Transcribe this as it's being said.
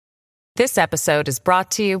This episode is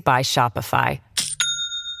brought to you by Shopify.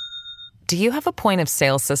 Do you have a point of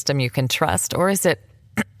sale system you can trust, or is it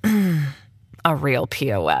a real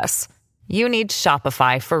POS? You need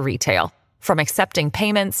Shopify for retail. From accepting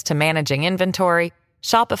payments to managing inventory,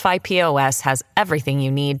 Shopify POS has everything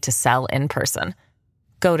you need to sell in person.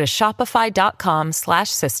 Go to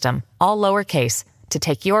shopify.com/system, all lowercase, to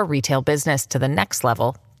take your retail business to the next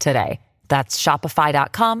level today. That's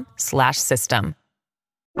shopify.com/system.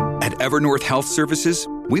 At Evernorth Health Services,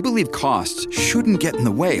 we believe costs shouldn't get in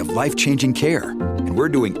the way of life-changing care, and we're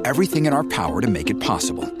doing everything in our power to make it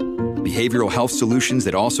possible. Behavioral health solutions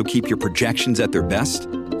that also keep your projections at their best?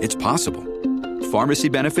 It's possible. Pharmacy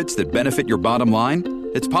benefits that benefit your bottom line?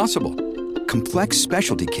 It's possible. Complex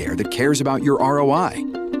specialty care that cares about your ROI?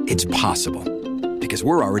 It's possible. Because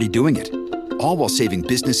we're already doing it. All while saving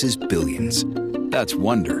businesses billions. That's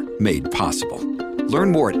Wonder made possible.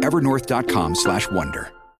 Learn more at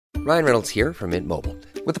evernorth.com/wonder. Ryan Reynolds here from Mint Mobile.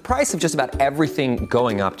 With the price of just about everything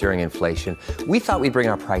going up during inflation, we thought we'd bring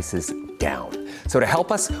our prices down. So to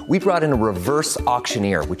help us, we brought in a reverse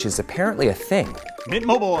auctioneer, which is apparently a thing. Mint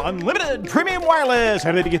Mobile Unlimited Premium Wireless.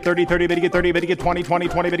 How to get 30, 30, bit to get 30, bit to get 20, 20,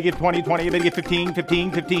 20, bit to get 20, 20, bit to get 15,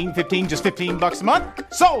 15, 15, 15, just $15 a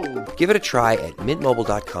month? Sold! Give it a try at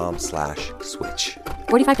mintmobile.com/switch.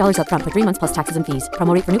 $45 up front for 3 months plus taxes and fees.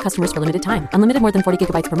 Promo rate for new customers for limited time. Unlimited more than 40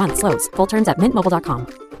 gigabytes per month. Slows full terms at mintmobile.com.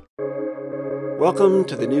 Welcome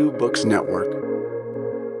to the New Books Network.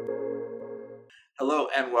 Hello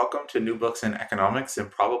and welcome to New Books in Economics and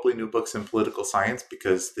probably New Books in Political Science,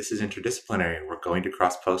 because this is interdisciplinary. We're going to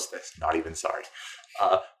cross-post this. Not even sorry.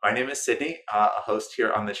 My name is Sydney, a host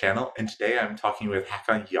here on the channel, and today I'm talking with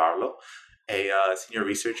Håkon Jarlå, a senior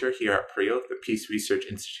researcher here at PRIO, the Peace Research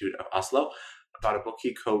Institute of Oslo, about a book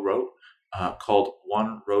he co-wrote called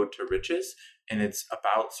One Road to Riches, and it's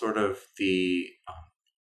about sort of the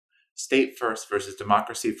state first versus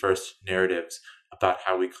democracy first narratives about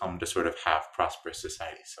how we come to sort of have prosperous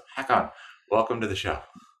societies. So Håkon, welcome to the show.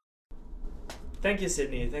 Thank you,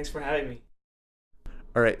 Sydney. Thanks for having me.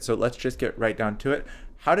 All right, so let's just get right down to it.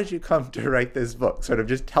 How did you come to write this book? Sort of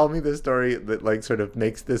just tell me the story that like sort of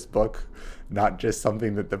makes this book not just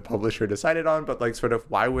something that the publisher decided on, but like sort of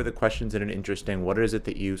why were the questions in it interesting? What is it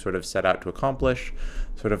that you sort of set out to accomplish?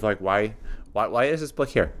 Sort of like why is this book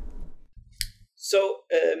here? So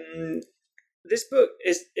this book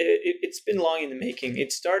it's been long in the making. I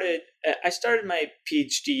started my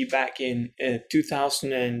PhD back in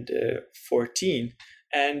 2014,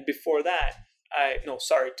 and before that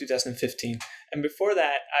 2015. And before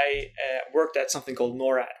that, I worked at something called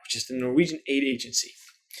NORAD, which is the Norwegian Aid Agency.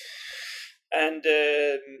 And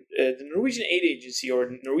the Norwegian Aid Agency,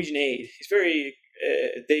 or Norwegian Aid, is very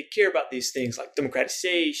they care about these things like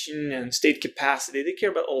democratization and state capacity. They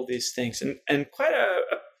care about all these things, and quite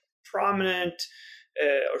a prominent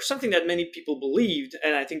or something that many people believed,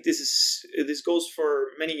 and I think this goes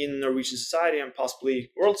for many in Norwegian society and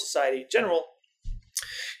possibly world society in general,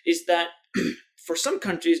 is that for some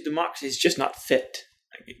countries democracy is just not fit.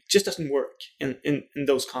 It just doesn't work in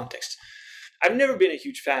those contexts. I've never been a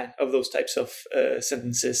huge fan of those types of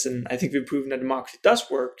sentences, and I think we've proven that democracy does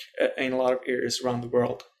work in a lot of areas around the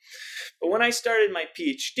world. But when I started my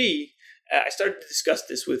PhD, I started to discuss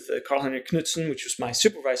this with Karl-Henrik Knudsen, which was my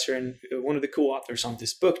supervisor and one of the co-authors on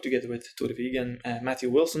this book, together with Tore Vigen and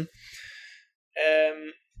Matthew Wilson.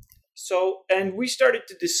 And we started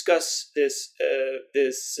to discuss this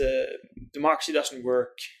democracy doesn't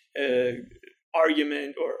work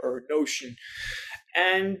argument or notion.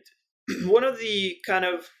 And one of the kind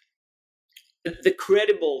of the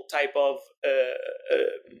credible type of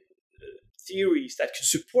theories that could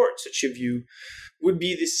support such a view would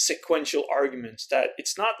be this sequential argument, that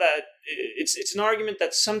it's not that it's an argument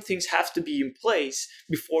that some things have to be in place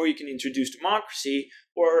before you can introduce democracy,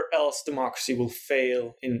 or else democracy will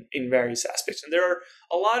fail in various aspects. And there are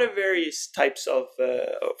a lot of various types of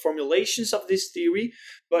formulations of this theory,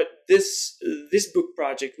 but this book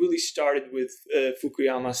project really started with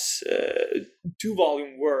Fukuyama's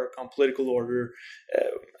 2-volume work on political order.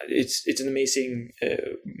 It's an amazing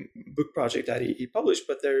book project that he published,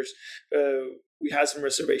 but we had some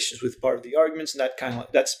reservations with part of the arguments, and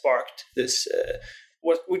that sparked this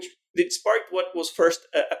it sparked what was first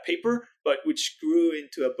a paper, but which grew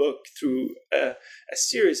into a book through a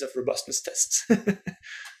series of robustness tests.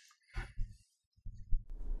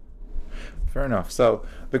 Fair enough. So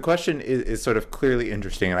the question is sort of clearly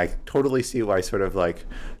interesting, and I totally see why sort of like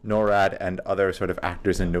NORAD and other sort of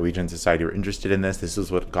actors in Norwegian society were interested in this. This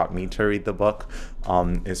is what got me to read the book,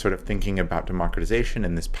 is sort of thinking about democratization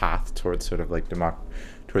and this path towards sort of like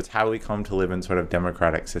towards how we come to live in sort of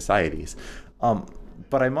democratic societies.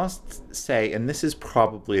 But I must say, and this is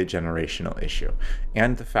probably a generational issue,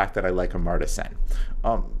 and the fact that I like Amartya Sen.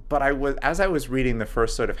 But as I was reading the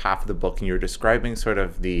first sort of half of the book, and you were describing sort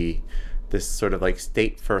of this sort of like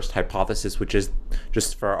state first hypothesis, which is,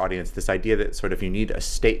 just for our audience, this idea that sort of you need a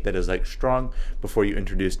state that is like strong before you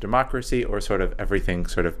introduce democracy, or sort of everything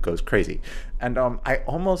sort of goes crazy. And I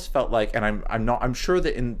almost felt like, and I'm sure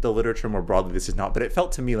that in the literature more broadly this is not, but it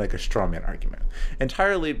felt to me like a straw man argument,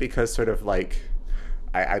 entirely because sort of like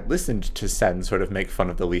I listened to Sen sort of make fun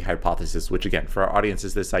of the Lee hypothesis, which again, for our audience,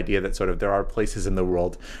 is this idea that sort of there are places in the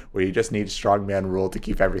world where you just need strongman rule to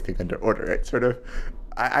keep everything under order. Right? Sort of,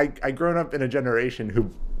 I grown up in a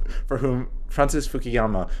generation for whom Francis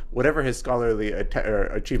Fukuyama, whatever his scholarly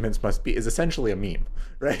achievements must be, is essentially a meme,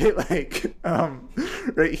 right? Like,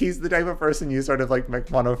 right? He's the type of person you sort of like make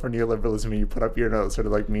fun of for neoliberalism, and you put up your sort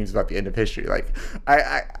of like memes about the end of history. Like,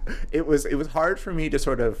 it was hard for me to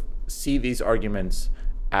sort of see these arguments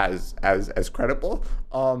as credible.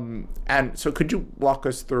 And so could you walk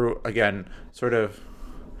us through again, sort of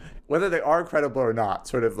whether they are credible or not,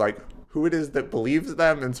 sort of like who it is that believes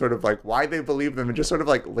them, and sort of like why they believe them, and just sort of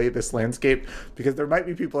like lay this landscape, because there might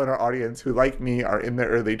be people in our audience who, like me, are in their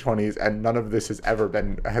early 20s, and none of this has ever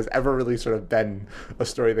really sort of been a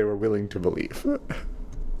story they were willing to believe.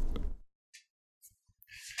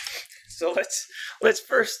 So let's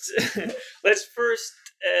first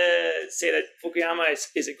say that Fukuyama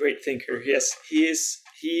is a great thinker. Yes, he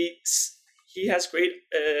has great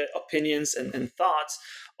opinions and thoughts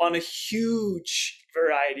on a huge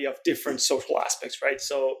variety of different social aspects, right?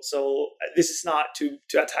 So this is not to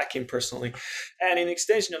attack him personally. And in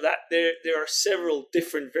extension of that, there are several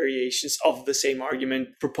different variations of the same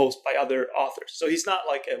argument proposed by other authors. So he's not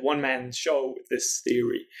like a one-man show with this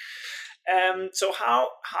theory. So how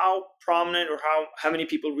prominent, or how many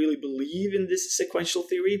people really believe in this sequential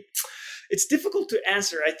theory? It's difficult to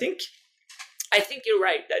answer. I think you're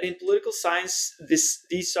right that in political science,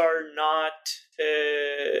 these are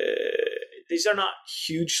not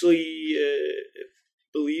hugely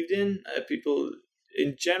believed in people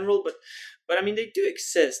in general, but I mean they do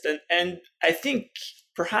exist, and I think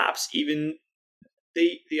perhaps even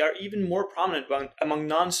they are even more prominent among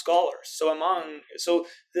non-scholars. So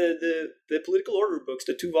the political order books,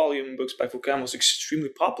 the 2-volume books by Fukuyama, was extremely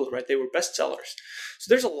popular, right? They were bestsellers. So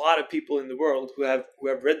there's a lot of people in the world who have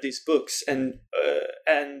read these books and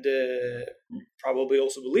probably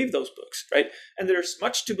also believe those books, right? And there's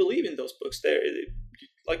much to believe in those books.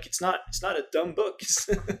 Like it's not a dumb book. It's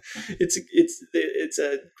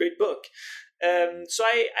a great book. So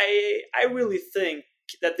I really think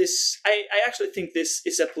that I actually think this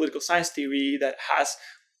is a political science theory that has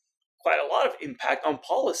quite a lot of impact on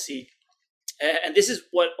policy. And this is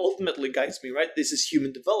what ultimately guides me, right? This is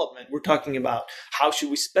human development. We're talking about how should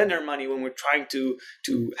we spend our money when we're trying to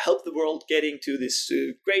help the world getting to this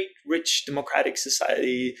great, rich, democratic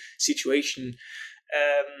society situation.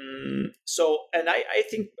 I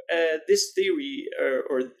think this theory,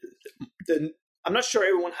 I'm not sure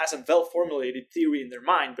everyone has a well-formulated theory in their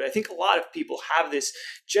mind, but I think a lot of people have this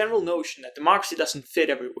general notion that democracy doesn't fit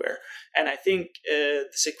everywhere. And I think the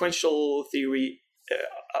sequential theory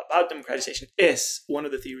about democratization is one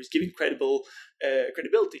of the theories giving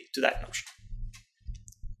credibility to that notion.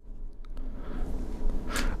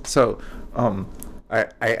 So, I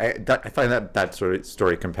find that sort of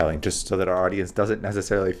story compelling, just so that our audience doesn't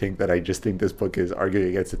necessarily think that I just think this book is arguing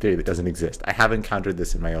against a theory that doesn't exist. I have encountered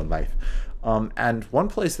this in my own life. And one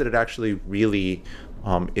place that it actually really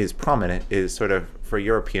is prominent is sort of for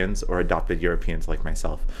Europeans or adopted Europeans like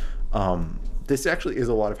myself. This actually is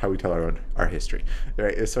a lot of how we tell our history,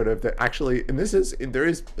 right? It's sort of that actually, and there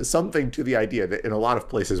is something to the idea that in a lot of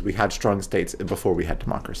places we had strong states before we had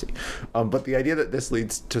democracy. But the idea that this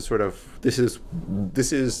leads to sort of,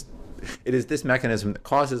 it is this mechanism that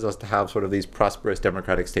causes us to have sort of these prosperous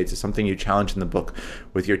democratic states is something you challenge in the book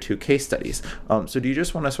with your 2 case studies. So do you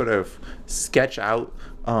just want to sort of sketch out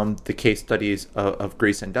the case studies of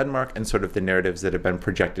Greece and Denmark and sort of the narratives that have been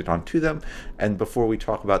projected onto them? And before we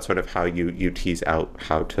talk about sort of how you tease out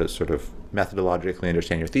how to sort of methodologically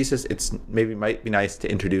understand your thesis, it's might be nice to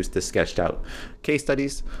introduce the sketched out case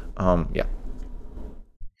studies. Yeah,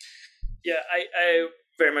 I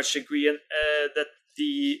very much agree, and that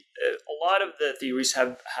a lot of the theories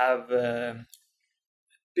have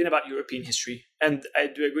been about European history, and I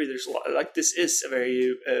do agree. There's a lot, like this is a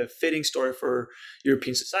very fitting story for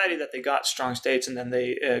European society, that they got strong states and then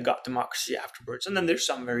they got democracy afterwards. And then there's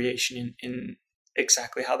some variation in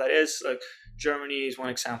exactly how that is. Like Germany is one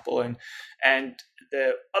example, and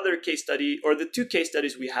the other case study, or the 2 case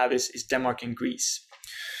studies we have is Denmark and Greece.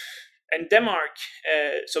 And Denmark,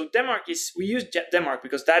 we use Denmark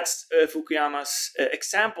because that's Fukuyama's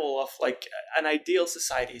example of like an ideal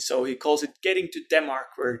society. So he calls it getting to Denmark,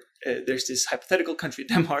 where there's this hypothetical country,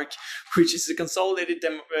 Denmark, which is a consolidated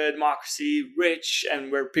democracy, rich,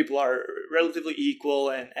 and where people are relatively equal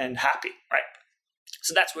and happy, right?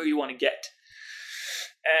 So that's where you want to get.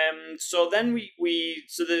 So then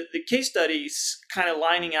the case study is kind of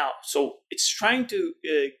lining out. So it's trying to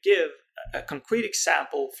give a concrete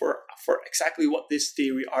example for exactly what this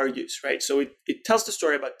theory argues, right? So it tells the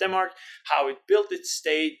story about Denmark, how it built its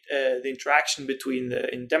state, the interaction between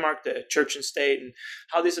in Denmark, the church and state, and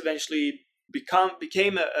how this eventually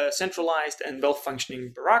became a centralized and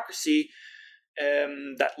well-functioning bureaucracy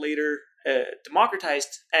that later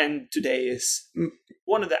democratized, and today is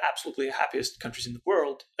one of the absolutely happiest countries in the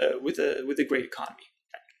world with a great economy.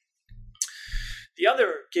 The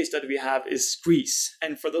other case study we have is Greece.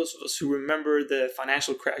 And for those of us who remember the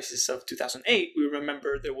financial crisis of 2008, we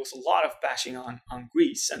remember there was a lot of bashing on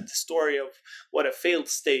Greece and the story of what a failed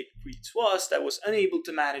state Greece was that was unable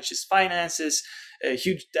to manage its finances,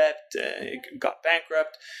 huge debt, got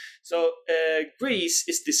bankrupt. So Greece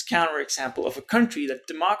is this counterexample of a country that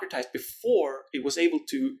democratized before it was able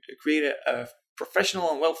to create a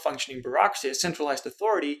professional and well-functioning bureaucracy, a centralized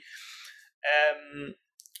authority,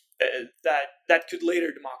 that could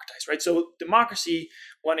later democratize, right? So democracy,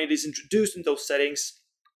 when it is introduced in those settings,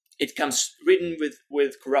 it comes ridden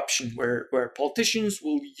with corruption, where politicians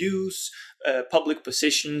will use public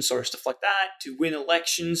positions or stuff like that to win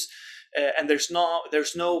elections, and there's no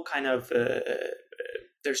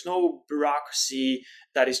bureaucracy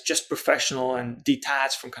that is just professional and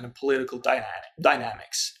detached from kind of political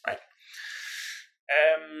dynamics, right?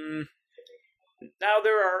 Now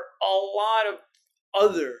there are a lot of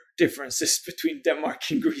other differences between Denmark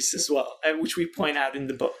and Greece as well, and which we point out in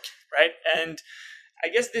the book, right? And I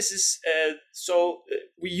guess this is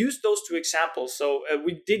we use those two examples. So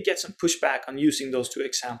we did get some pushback on using those two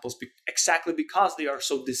examples exactly because they are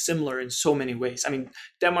so dissimilar in so many ways. I mean,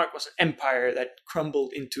 Denmark was an empire that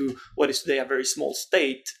crumbled into what is today a very small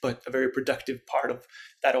state, but a very productive part of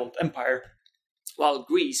that old empire, while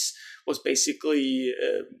Greece was basically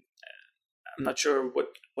I'm not sure what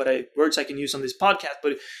words I can use on this podcast,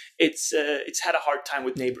 but it's had a hard time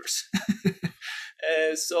with neighbors.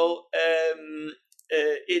 So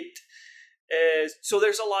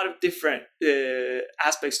there's a lot of different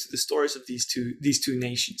aspects to the stories of these two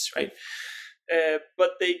nations, right?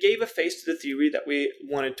 But they gave a face to the theory that we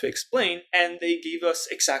wanted to explain, and they gave us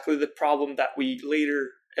exactly the problem that we later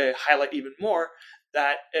highlight even more,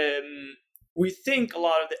 that we think a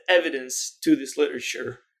lot of the evidence to this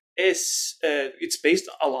literature is it's based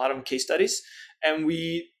a lot on case studies, and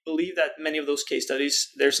we believe that many of those case studies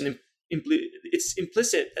it's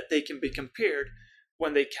implicit that they can be compared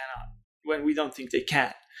when they cannot, when we don't think they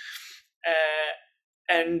can,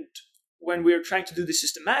 and when we're trying to do this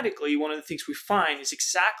systematically, one of the things we find is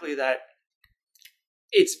exactly that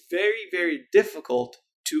it's very, very difficult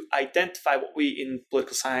to identify what we in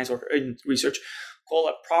political science or in research call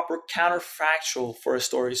a proper counterfactual for a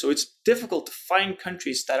story. So it's difficult to find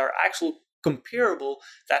countries that are actually comparable,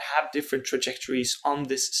 that have different trajectories on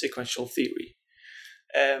this sequential theory.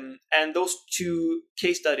 And those two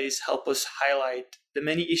case studies help us highlight the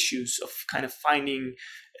many issues of kind of finding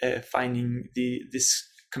this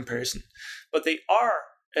comparison. But they are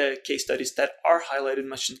case studies that are highlighted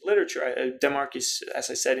much in the literature. Denmark is, as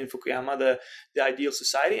I said in Fukuyama, the ideal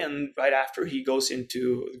society, and right after he goes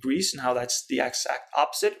into Greece and how that's the exact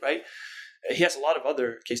opposite, right? He has a lot of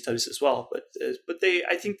other case studies as well, but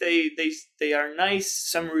I think they are nice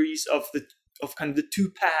summaries of kind of the two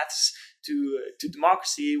paths to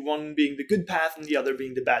democracy, one being the good path and the other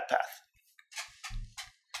being the bad path.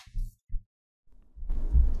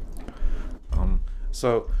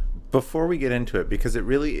 So before we get into it, because it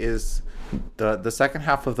really is, the second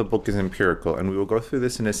half of the book is empirical, and we will go through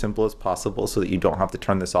this in as simple as possible so that you don't have to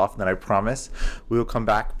turn this off. And then I promise we will come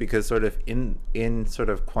back, because sort of in sort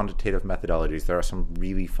of quantitative methodologies, there are some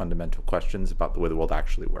really fundamental questions about the way the world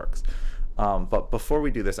actually works. But before we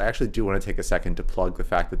do this, I actually do want to take a second to plug the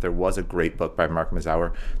fact that there was a great book by Mark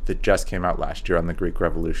Mazauer that just came out last year on the Greek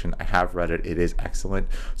Revolution. I have read it. It is excellent.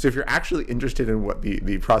 So if you're actually interested in what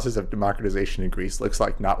the process of democratization in Greece looks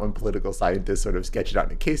like, not when political scientists sort of sketch it out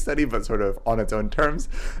in a case study, but sort of on its own terms,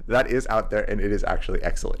 that is out there, and it is actually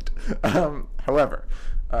excellent. However,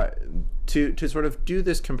 to sort of do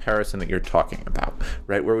this comparison that you're talking about,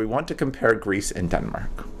 right, where we want to compare Greece and Denmark.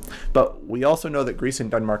 But we also know that Greece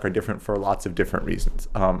and Denmark are different for lots of different reasons.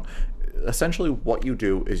 essentially what you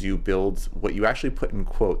do is you build what you actually put in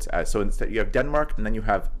quotes as. So instead you have Denmark, and then you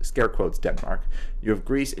have scare quotes Denmark. You have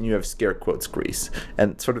Greece, and you have scare quotes Greece.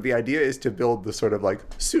 And sort of the idea is to build the sort of like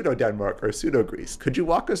pseudo Denmark or pseudo Greece. Could you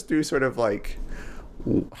walk us through sort of like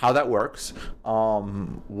how that works,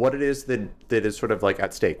 what it is that is sort of like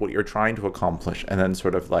at stake, what you're trying to accomplish, and then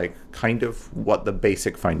sort of like kind of what the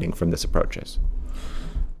basic finding from this approach is?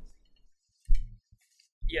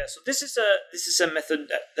 Yeah, so this is a method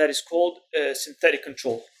that is called synthetic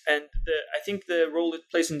control, and I think the role it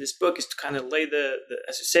plays in this book is to kind of lay the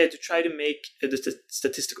as you say, to try to make the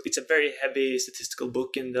statistical. It's a very heavy statistical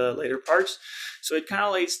book in the later parts, so it kind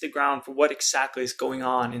of lays the ground for what exactly is going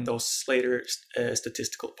on in those later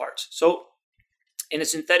statistical parts. So, in a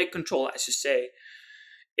synthetic control, as you say,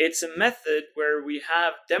 it's a method where we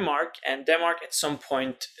have Denmark, and Denmark at some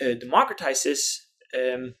point democratizes.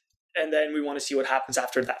 And then we want to see what happens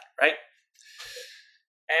after that, right?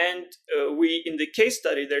 And we, in the case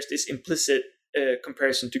study, there's this implicit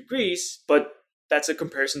comparison to Greece, but that's a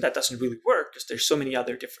comparison that doesn't really work because there's so many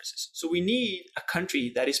other differences. So we need a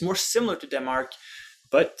country that is more similar to Denmark,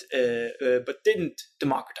 but didn't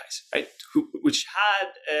democratize, right? Which had,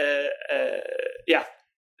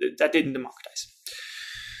 that didn't democratize.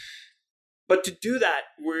 But to do that,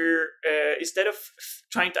 we're instead of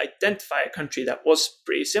trying to identify a country that was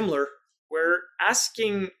pretty similar, we're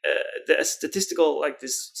asking this statistical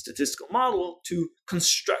model to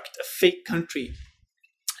construct a fake country,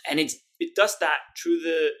 and it does that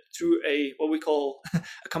through a what we call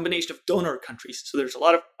a combination of donor countries. So there's a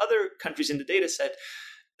lot of other countries in the data set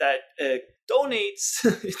that donates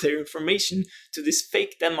their information to this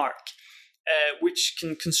fake Denmark. Which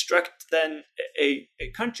can construct then a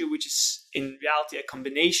country which is in reality a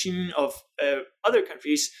combination of other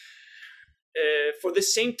countries for the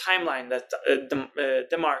same timeline that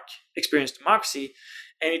Denmark experienced democracy,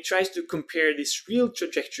 and it tries to compare this real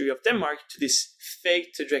trajectory of Denmark to this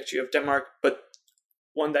fake trajectory of Denmark, but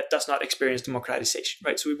one that does not experience democratization,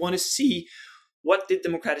 right? So we want to see what did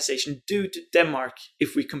democratization do to Denmark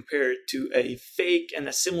if we compare it to a fake and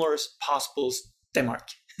as similar as possible Denmark.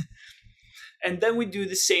 And then we do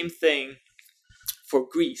the same thing for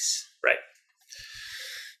Greece, right?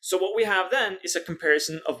 So what we have then is a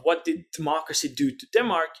comparison of what did democracy do to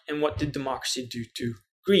Denmark and what did democracy do to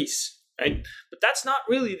Greece, right? But that's not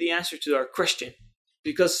really the answer to our question,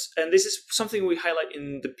 because, and this is something we highlight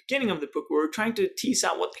in the beginning of the book, where we're trying to tease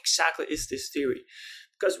out what exactly is this theory.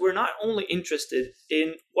 Because we're not only interested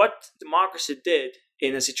in what democracy did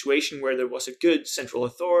in a situation where there was a good central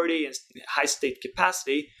authority and high state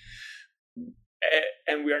capacity,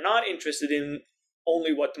 and we are not interested in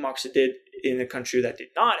only what democracy did in a country that did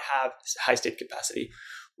not have high state capacity.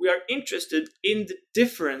 We are interested in the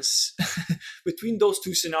difference between those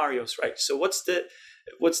two scenarios, right? So what's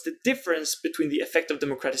the difference between the effect of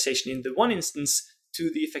democratization in the one instance to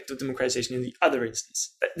the effect of democratization in the other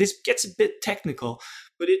instance? This gets a bit technical,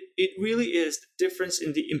 but it really is the difference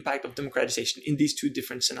in the impact of democratization in these two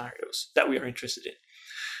different scenarios that we are interested in.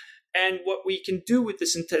 And what we can do with the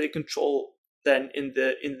synthetic control then in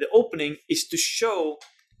the opening is to show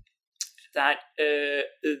that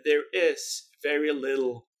there is very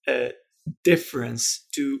little difference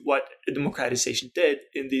to what democratization did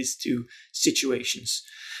in these two situations,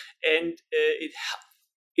 and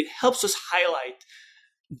it helps us highlight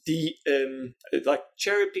the like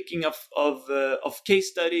cherry picking of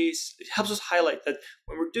case studies. It helps us highlight that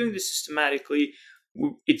when we're doing this systematically,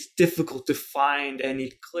 it's difficult to find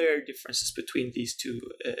any clear differences between these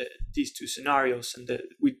two scenarios, and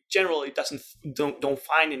we generally don't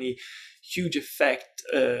find any huge effect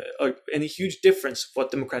or any huge difference of what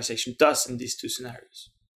democratization does in these two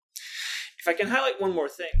scenarios. If I can highlight one more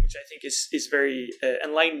thing, which I think is very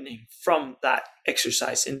enlightening from that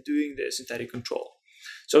exercise in doing the synthetic control.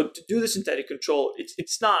 So to do the synthetic control,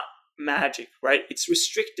 it's not magic, right? It's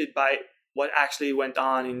restricted by what actually went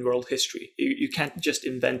on in world history. You can't just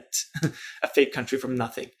invent a fake country from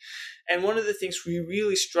nothing. And one of the things we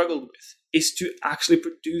really struggled with is to actually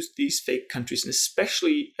produce these fake countries, and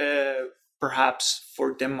especially perhaps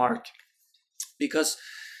for Denmark, because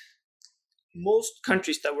most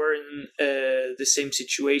countries that were in the same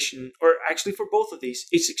situation, or actually for both of these,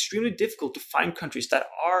 it's extremely difficult to find countries that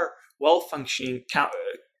are well-functioning,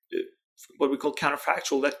 what we call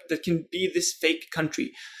counterfactual, that can be this fake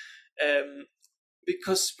country.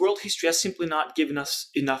 Because world history has simply not given us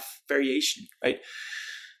enough variation, right?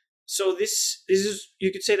 So this is,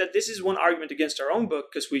 you could say that this is one argument against our own book,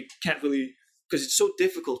 because we can't really, because it's so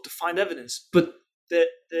difficult to find evidence. But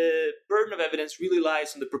the burden of evidence really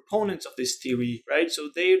lies on the proponents of this theory, right? So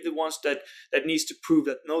they're the ones that needs to prove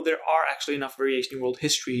that no, there are actually enough variation in world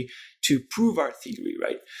history to prove our theory,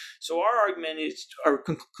 right? So our argument is, our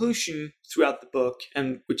conclusion throughout the book,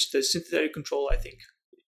 and which the synthetic control, I think,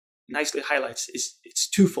 nicely highlights, is it's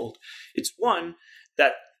twofold. It's one,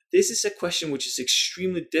 that this is a question which is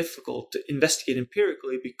extremely difficult to investigate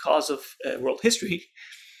empirically because of world history.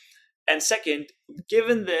 And second,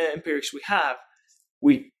 given the empirics we have,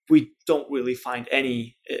 we don't really find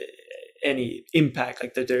any impact,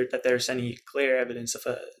 like that there's any clear evidence of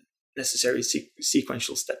a necessary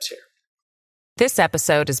sequential steps here. This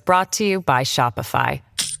episode is brought to you by Shopify.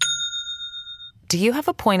 Do you have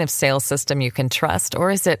a point of sale system you can trust, or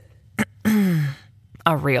is it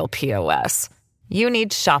a real POS? You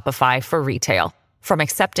need Shopify for retail. From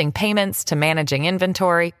accepting payments to managing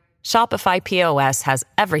inventory, Shopify POS has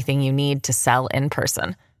everything you need to sell in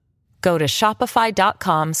person. Go to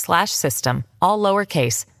shopify.com/system, all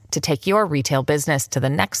lowercase, to take your retail business to the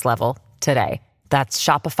next level today. That's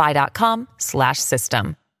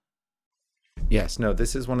shopify.com/system. Yes, no,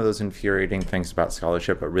 this is one of those infuriating things about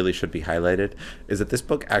scholarship, but really should be highlighted, is that this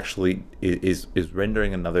book actually is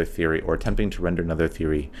rendering another theory, or attempting to render another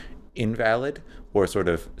theory, invalid, or sort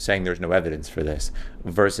of saying there's no evidence for this,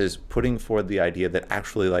 versus putting forward the idea that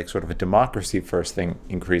actually, like, sort of a democracy first thing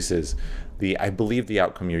increases I believe the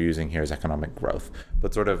outcome you're using here is economic growth,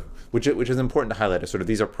 but sort of, which is important to highlight, is sort of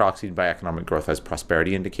these are proxied by economic growth as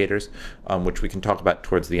prosperity indicators, which we can talk about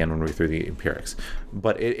towards the end when we're through the empirics.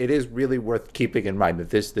 But it is really worth keeping in mind that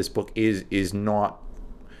this book is not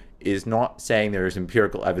saying there is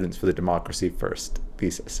empirical evidence for the democracy first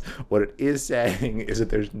thesis. What it is saying is that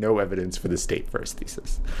there's no evidence for the state first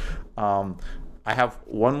thesis. I have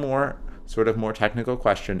one more sort of more technical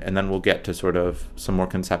question, and then we'll get to sort of some more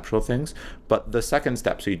conceptual things. But the second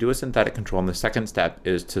step, so you do a synthetic control, and the second step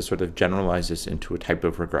is to sort of generalize this into a type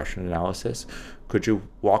of regression analysis. Could you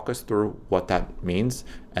walk us through what that means,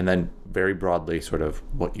 and then very broadly sort of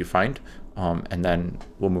what you find, and then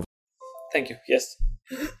we'll move. Thank you. Yes.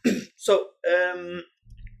 So,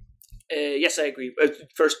 yes, I agree.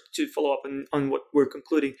 First, to follow up on what we're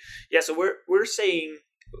concluding. Yeah, so we're saying,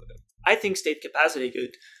 I think state capacity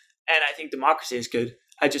good, and I think democracy is good.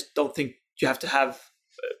 I just don't think you have to have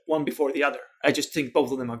one before the other. I just think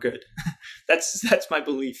both of them are good. That's my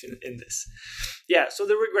belief in this. Yeah, so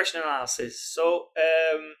the regression analysis. So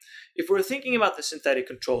if we're thinking about the synthetic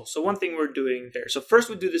control, so one thing we're doing there. So first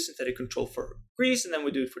we do the synthetic control for Greece, and then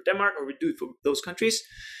we do it for Denmark, or we do it for those countries.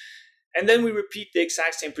 And then we repeat the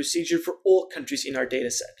exact same procedure for all countries in our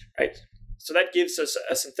data set, right? So that gives us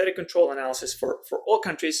a synthetic control analysis for all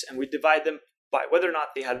countries, and we divide them by whether or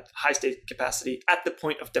not they had high state capacity at the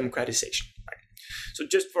point of democratization, right? So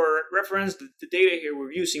just for reference, the data here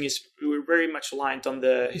we're using we're very much aligned on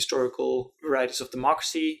the historical varieties of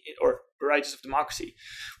democracy,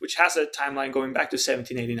 which has a timeline going back to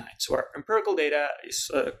 1789. So our empirical data is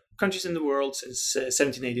countries in the world since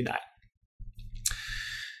 1789.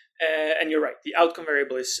 And you're right, the outcome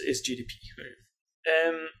variable is GDP.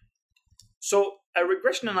 So a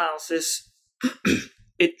regression analysis,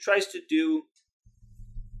 it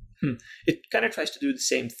kind of tries to do the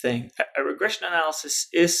same thing. A regression analysis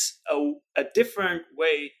is a different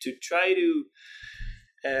way to try to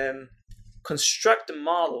construct a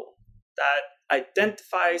model that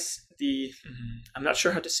identifies I'm not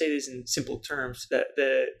sure how to say this in simple terms,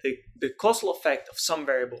 the causal effect of some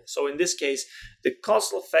variable. So in this case, the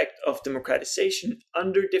causal effect of democratization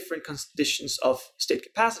under different conditions of state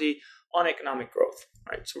capacity on economic growth,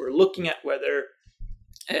 right? So we're looking at whether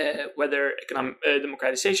economic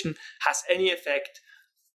democratization has any effect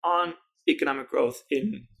on economic growth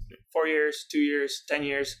in 4 years, 2 years, 10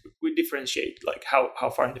 years. We differentiate like how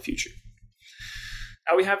far in the future.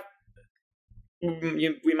 Now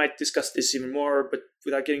we might discuss this even more, but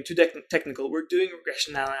without getting too technical, we're doing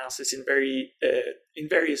regression analysis in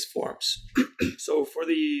various forms. So for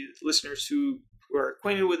the listeners who are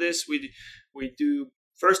acquainted with this, we do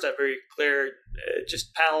first a very clear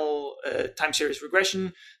just panel time series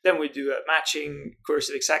regression. Then we do a matching,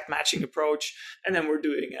 coercive exact matching approach, and then we're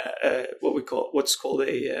doing what's called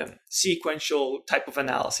a sequential type of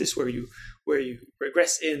analysis where you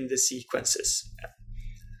regress in the sequences.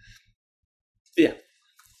 Yeah.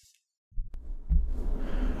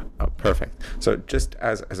 Oh, perfect. So just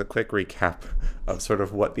as a quick recap of sort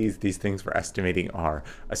of what these things we're estimating are,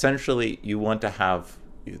 essentially you want to have,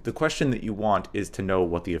 the question that you want is to know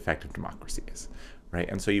what the effect of democracy is, right?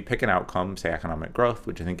 And so you pick an outcome, say economic growth,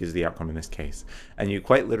 which I think is the outcome in this case, and you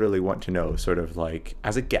quite literally want to know sort of like,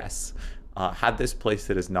 as a guess, had this place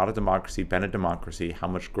that is not a democracy been a democracy, how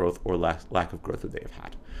much growth or lack of growth would they have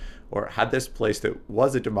had? Or had this place that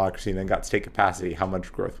was a democracy and then got state capacity, how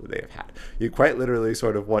much growth would they have had? You quite literally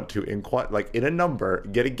sort of want to, in a number,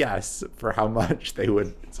 get a guess for how much they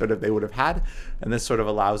would have had, and this sort of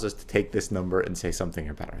allows us to take this number and say something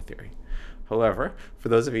about our theory. However, for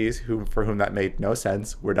those of you for whom that made no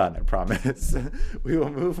sense, we're done, I promise. We will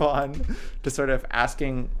move on to sort of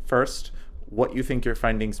asking first what you think your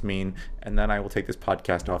findings mean, and then I will take this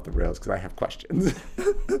podcast off the rails because I have questions.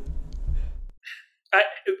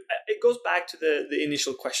 It goes back to the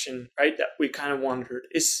initial question, right? That we kind of wondered: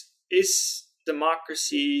 is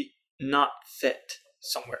democracy not fit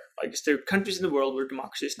somewhere? Like, is there countries in the world where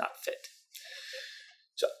democracy is not fit?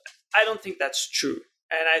 So I don't think that's true,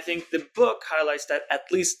 and I think the book highlights that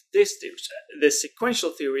at least this sequential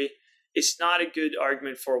theory is not a good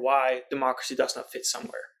argument for why democracy does not fit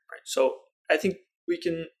somewhere, right? So I think we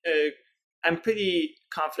can. I'm pretty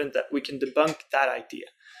confident that we can debunk that idea.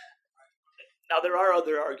 Now, there are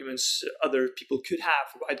other arguments other people could have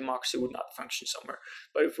for why democracy would not function somewhere.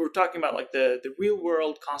 But if we're talking about like the real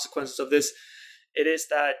world consequences of this, it is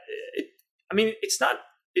that it's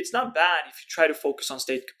not bad if you try to focus on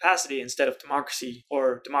state capacity instead of democracy,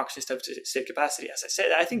 or democracy instead of state capacity. As I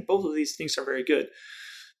said, I think both of these things are very good.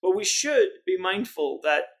 But we should be mindful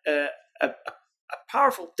that a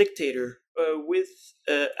powerful dictator with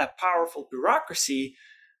a powerful bureaucracy,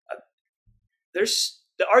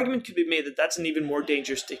 the argument could be made that that's an even more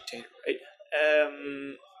dangerous dictator, right?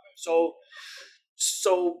 So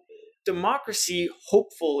democracy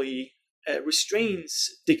hopefully restrains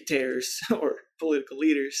dictators or political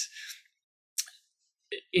leaders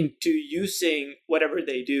into using whatever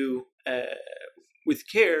they do with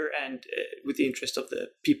care and with the interest of the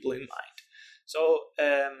people in mind. So,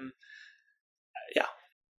 yeah.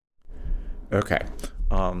 Okay.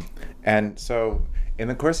 And so in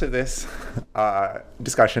the course of this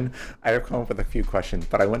discussion, I have come up with a few questions,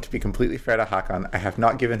 but I want to be completely fair to Hakan. I have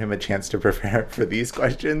not given him a chance to prepare for these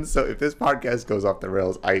questions. So if this podcast goes off the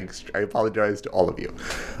rails, I apologize to all of you.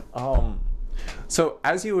 So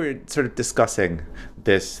as you were sort of discussing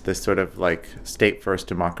this sort of like state first,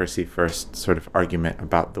 democracy first sort of argument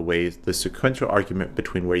about the sequential argument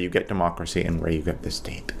between where you get democracy and where you get the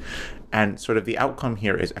state. And sort of the outcome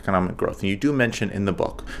here is economic growth. And you do mention in the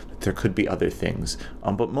book that there could be other things.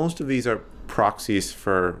 But most of these are proxies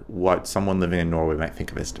for what someone living in Norway might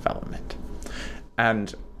think of as development.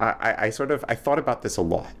 And I thought about this a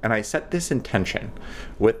lot, and I set this in tension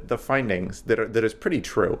with the findings that is pretty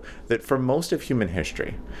true, that for most of human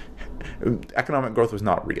history, economic growth was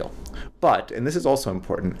not real. But, and this is also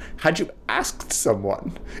important, had you asked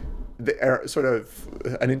someone, sort of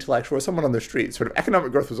an intellectual or someone on the street, sort of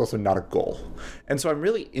economic growth was also not a goal. And so I'm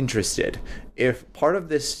really interested if part of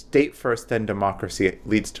this state first then democracy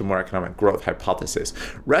leads to more economic growth hypothesis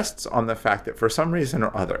rests on the fact that for some reason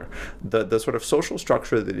or other, the sort of social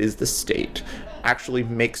structure that is the state actually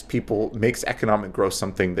makes economic growth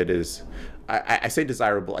something that is, I say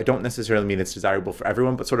desirable. I don't necessarily mean it's desirable for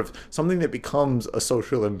everyone, but sort of something that becomes a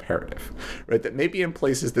social imperative, right? That maybe in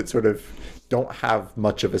places that sort of don't have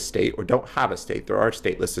much of a state or don't have a state, there are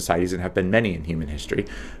stateless societies and have been many in human history,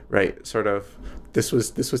 right? Sort of this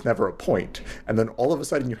was never a point. And then all of a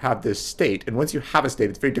sudden you have this state, and once you have a state,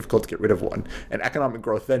 it's very difficult to get rid of one. And economic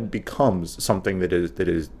growth then becomes something that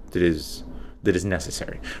is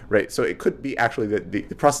necessary, right? So it could be actually that the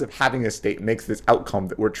process of having a state makes this outcome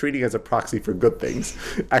that we're treating as a proxy for good things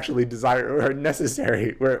actually desired or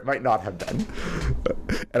necessary where it might not have been.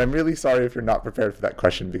 And I'm really sorry if you're not prepared for that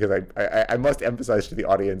question, because I must emphasize to the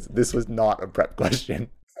audience, this was not a prep question.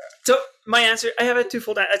 So my answer, I have a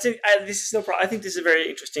twofold answer. I think this is no problem. I think this is a very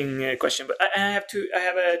interesting question, but I have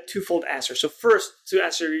a twofold answer. So first, to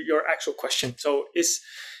answer your actual question, so is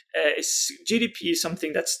GDP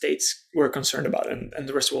something that states were concerned about and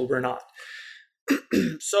the rest of the world were not?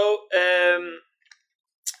 So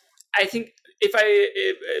I think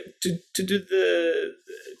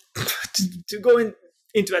to go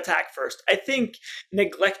into attack first, I think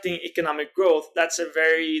neglecting economic growth, that's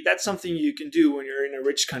something you can do when you're in a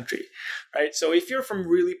rich country, right? So if you're from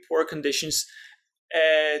really poor conditions,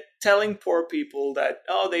 telling poor people that,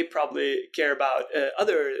 they probably care about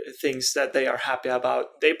other things that they are happy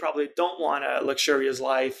about. They probably don't want a luxurious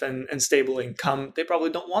life and stable income. They probably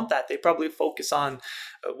don't want that. They probably focus on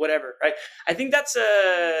whatever, right? I think that's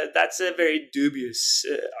a very dubious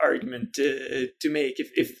argument to make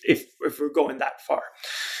if we're going that far.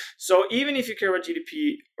 So even if you care about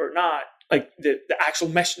GDP or not, like the actual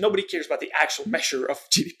measure, nobody cares about the actual measure of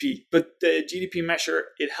GDP, but the GDP measure,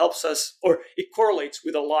 it helps us, or it correlates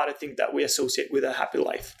with a lot of things that we associate with a happy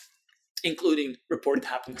life. including reported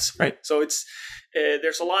happiness, right? So it's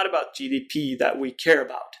there's a lot about GDP that we care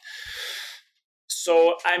about.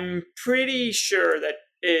 So I'm pretty sure that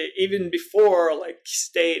even before like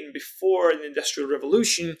state and before the Industrial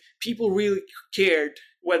Revolution, people really cared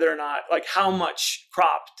whether or not, like, how much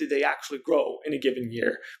crop did they actually grow in a given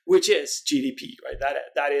year, which is GDP, right?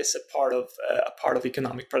 That is a part of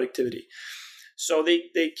economic productivity. So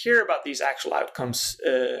they care about these actual outcomes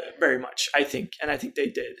very much, I think, and I think they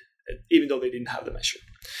did, even though they didn't have the measure.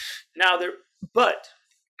 Now but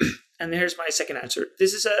and here's my second answer.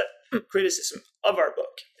 This is a criticism of our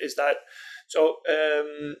book, is that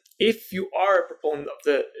if you are a proponent of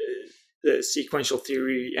the sequential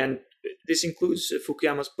theory, and this includes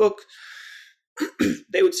Fukuyama's book,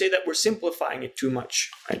 they would say that we're simplifying it too much,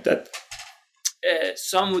 right? That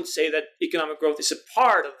some would say that economic growth is a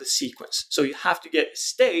part of the sequence. So you have to get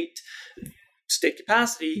state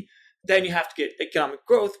capacity, then you have to get economic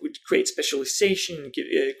growth, which creates specialization,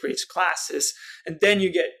 creates classes, and then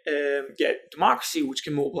you get democracy, which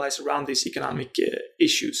can mobilize around these economic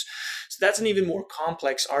issues. So that's an even more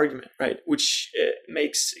complex argument, right? Which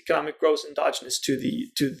makes economic growth endogenous to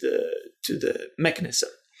the mechanism.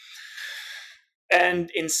 And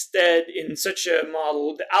instead, in such a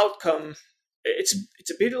model, the outcome, it's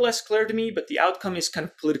a bit less clear to me, but the outcome is kind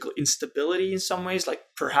of political instability in some ways. Like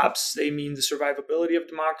perhaps they mean the survivability of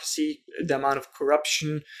democracy, the amount of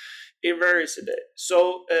corruption. It varies a bit.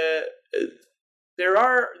 So the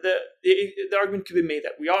argument could be made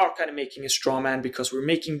that we are kind of making a straw man because we're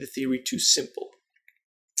making the theory too simple,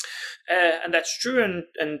 and that's true.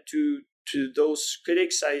 And to those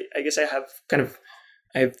critics, I guess I have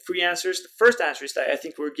three answers. The first answer is that I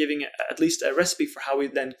think we're giving at least a recipe for how we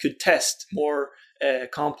then could test more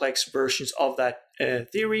complex versions of that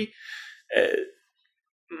theory.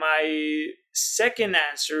 My second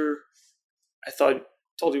answer, I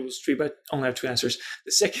told you it was three, but I only have two answers.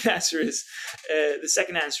 The second answer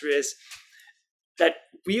is that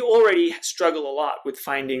we already struggle a lot with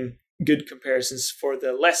finding good comparisons for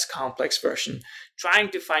the less complex version. Trying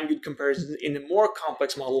to find good comparisons in a more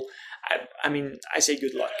complex model, I mean, I say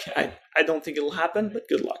good luck. I don't think it'll happen, but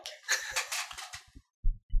good luck.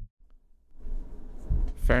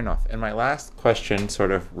 Fair enough. And my last question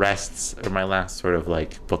my last sort of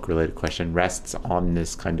like book-related question rests on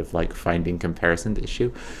this kind of like finding comparisons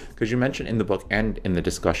issue. Because you mentioned in the book and in the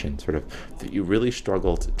discussion sort of that you really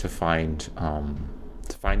struggled to find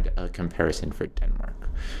a comparison for Denmark.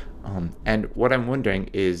 And what I'm wondering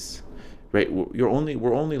is, right, we're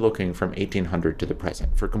only looking from 1800 to the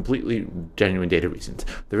present for completely genuine data reasons.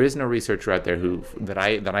 There is no researcher out there that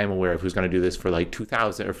I am aware of who's going to do this for like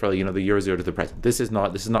 2000 or for the year zero to the present. This is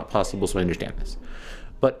not possible. So I understand this,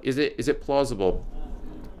 but is it plausible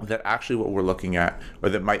that actually what we're looking at,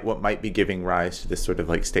 or what might be giving rise to this sort of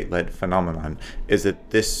like state-led phenomenon, is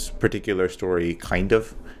that this particular story kind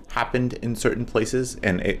of happened in certain places,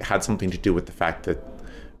 and it had something to do with the fact that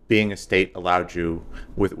being a state allowed you,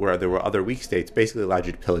 where there were other weak states, basically allowed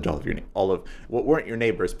you to pillage all of what weren't your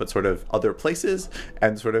neighbors, but sort of other places,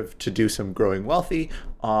 and sort of to do some growing wealthy,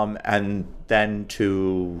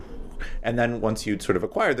 and then once you'd sort of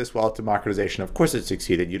acquired this wealth, democratization, of course it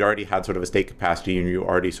succeeded. You'd already had sort of a state capacity, and you were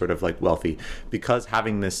already sort of like wealthy because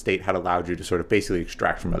having this state had allowed you to sort of basically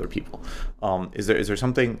extract from other people. Is there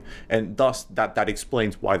something, and thus that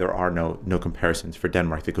explains why there are no comparisons for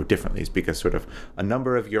Denmark that go differently, is because sort of a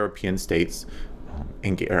number of European states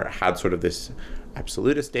had sort of this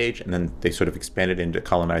absolutist stage, and then they sort of expanded into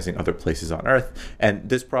colonizing other places on Earth, and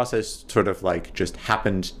this process sort of like just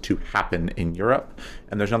happened to happen in Europe,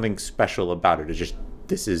 and there's nothing special about it. It's just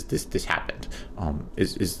this happened.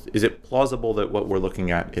 Is it plausible that what we're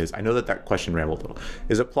looking at is, I know that question rambled a little,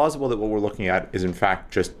 is it plausible that what we're looking at is in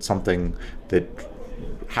fact just something that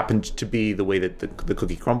happened to be the way that the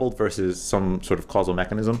cookie crumbled versus some sort of causal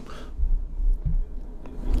mechanism?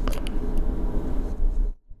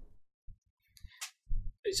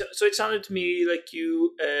 So it sounded to me like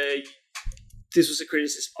this was a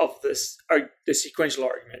criticism of the sequential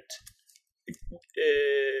argument,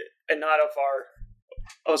 and not of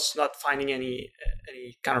us not finding any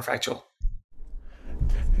counterfactual.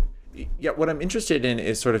 Yeah, what I'm interested in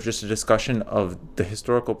is sort of just a discussion of the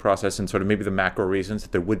historical process and sort of maybe the macro reasons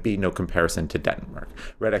that there would be no comparison to Denmark,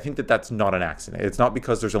 right? I think that's not an accident. It's not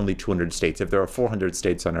because there's only 200 states. If there are 400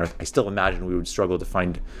 states on Earth, I still imagine we would struggle to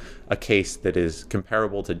find a case that is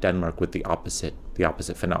comparable to Denmark with the opposite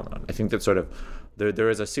phenomenon. I think that sort of there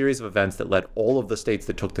is a series of events that led all of the states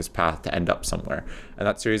that took this path to end up somewhere, and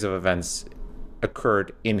that series of events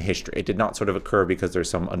occurred in history. It did not sort of occur because there's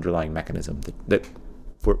some underlying mechanism that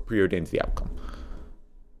preordains the outcome.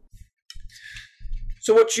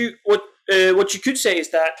 So what what you could say is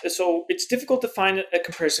that so it's difficult to find a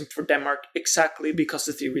comparison for Denmark exactly because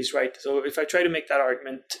the theory is right. So if I try to make that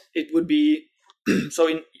argument, it would be so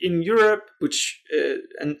in Europe, which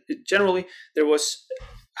and generally there was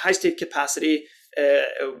high state capacity.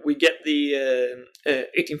 We get the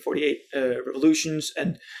 1848 revolutions,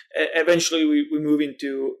 and eventually we move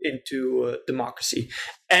into democracy.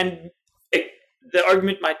 And the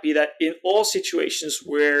argument might be that in all situations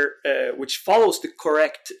where which follows the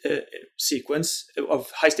correct sequence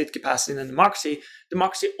of high state capacity and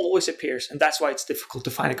democracy always appears, and that's why it's difficult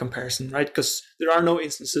to find a comparison, right? Because there are no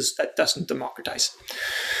instances that doesn't democratize.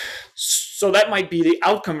 So that might be the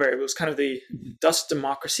outcome variable. It's kind of the does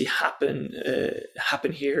democracy happen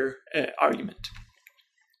here argument.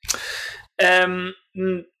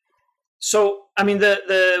 So I mean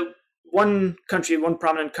the one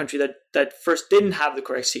prominent country that first didn't have the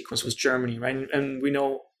correct sequence was Germany, right? And we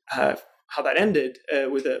know how that ended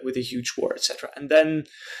with a huge war, etc. And then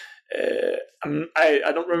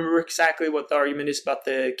I don't remember exactly what the argument is about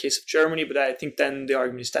the case of Germany, but I think then the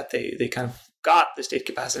argument is that they kind of got the state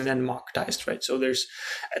capacity and then democratized, right? So there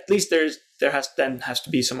has to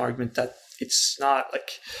be some argument that it's not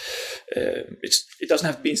like it doesn't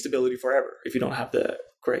have to be instability forever if you don't have the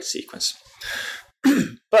correct sequence.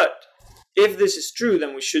 But if this is true,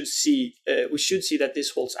 then we should see that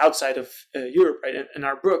this holds outside of Europe, right? And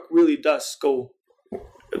our book really does go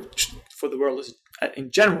for the world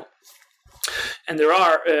in general. And there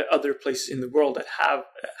are other places in the world that have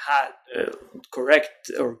had correct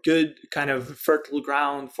or good kind of fertile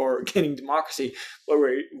ground for getting democracy, but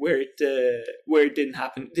where it didn't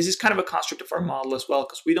happen. This is kind of a construct of our model as well,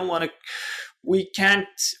 because we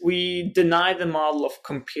deny the model of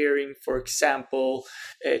comparing, for example,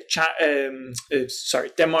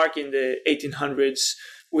 Denmark in the 1800s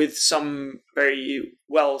with some very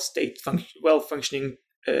well-functioning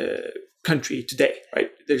country today,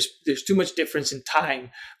 right? There's too much difference in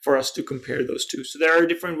time for us to compare those two. So there are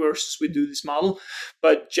different versions we do this model,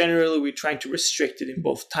 but generally we're trying to restrict it in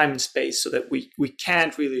both time and space so that we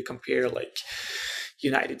can't really compare like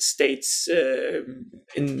United States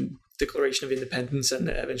in Declaration of Independence and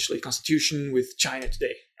eventually Constitution with China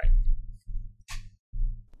today, right?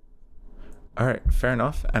 All right, fair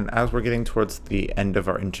enough. And as we're getting towards the end of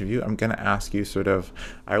our interview, I'm going to ask you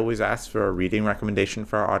I always ask for a reading recommendation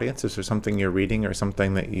for our audience. Is there something you're reading or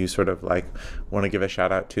something that you sort of like want to give a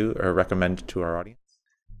shout out to or recommend to our audience?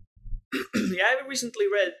 Yeah, I recently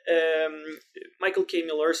read Michael K.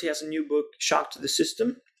 Millers. He has a new book, Shock to the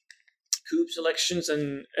System: Coups, Elections,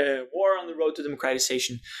 and War on the Road to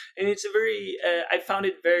Democratization. And it's a very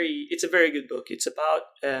good book. It's about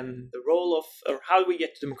the role of, or how we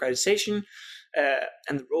get to democratization,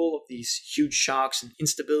 and the role of these huge shocks and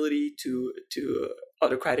instability to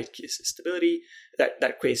autocratic stability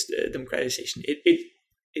that creates the democratization.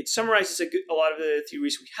 It summarizes a lot of the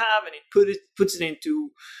theories we have, and it puts it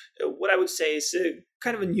into what I would say is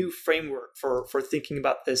kind of a new framework for thinking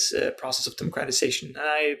about this process of democratization.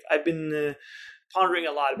 And I've been pondering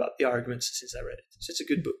a lot about the arguments since I read it. So it's a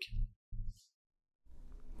good book.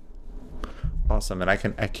 Awesome, and I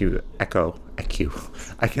can echo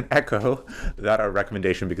that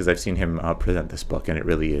recommendation because I've seen him present this book, and it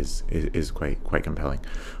really is quite compelling.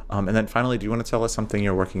 And then finally, do you want to tell us something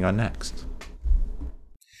you're working on next?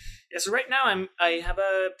 Yeah, so right now I have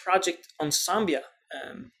a project on Zambia,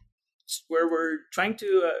 where we're trying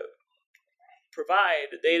to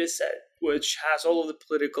provide a data set which has all of the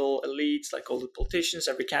political elites, like all the politicians,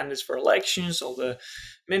 every candidates for elections, all the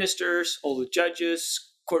ministers, all the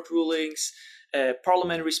judges, court rulings,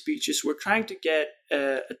 parliamentary speeches. We're trying to get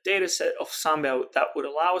a data set of Zambia that would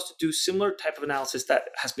allow us to do similar type of analysis that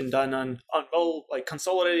has been done on all like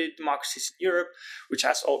consolidated democracies in Europe, which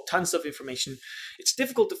has tons of information. It's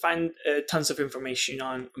difficult to find tons of information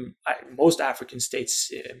on most African states,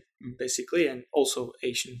 basically, and also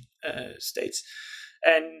Asian states.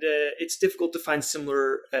 And it's difficult to find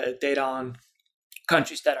similar data on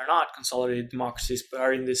countries that are not consolidated democracies, but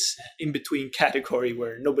are in this in-between category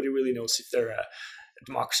where nobody really knows if they're a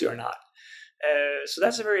democracy or not. So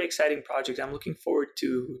that's a very exciting project. I'm looking forward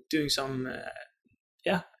to doing some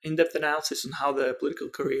in-depth analysis on how the political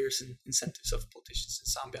careers and incentives of politicians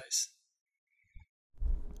in Zambia is.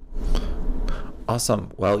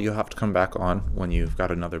 Awesome. Well, you'll have to come back on when you've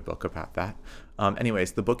got another book about that.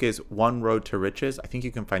 Anyways, the book is One Road to Riches. I think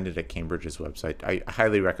you can find it at Cambridge's website. I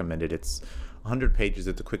highly recommend it. It's 100 pages.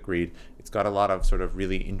 It's a quick read. It's got a lot of sort of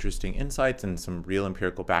really interesting insights and some real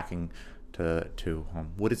empirical backing to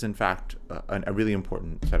what is in fact a really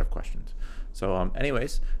important set of questions. So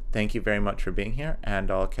anyways, thank you very much for being here, and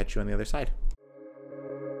I'll catch you on the other side.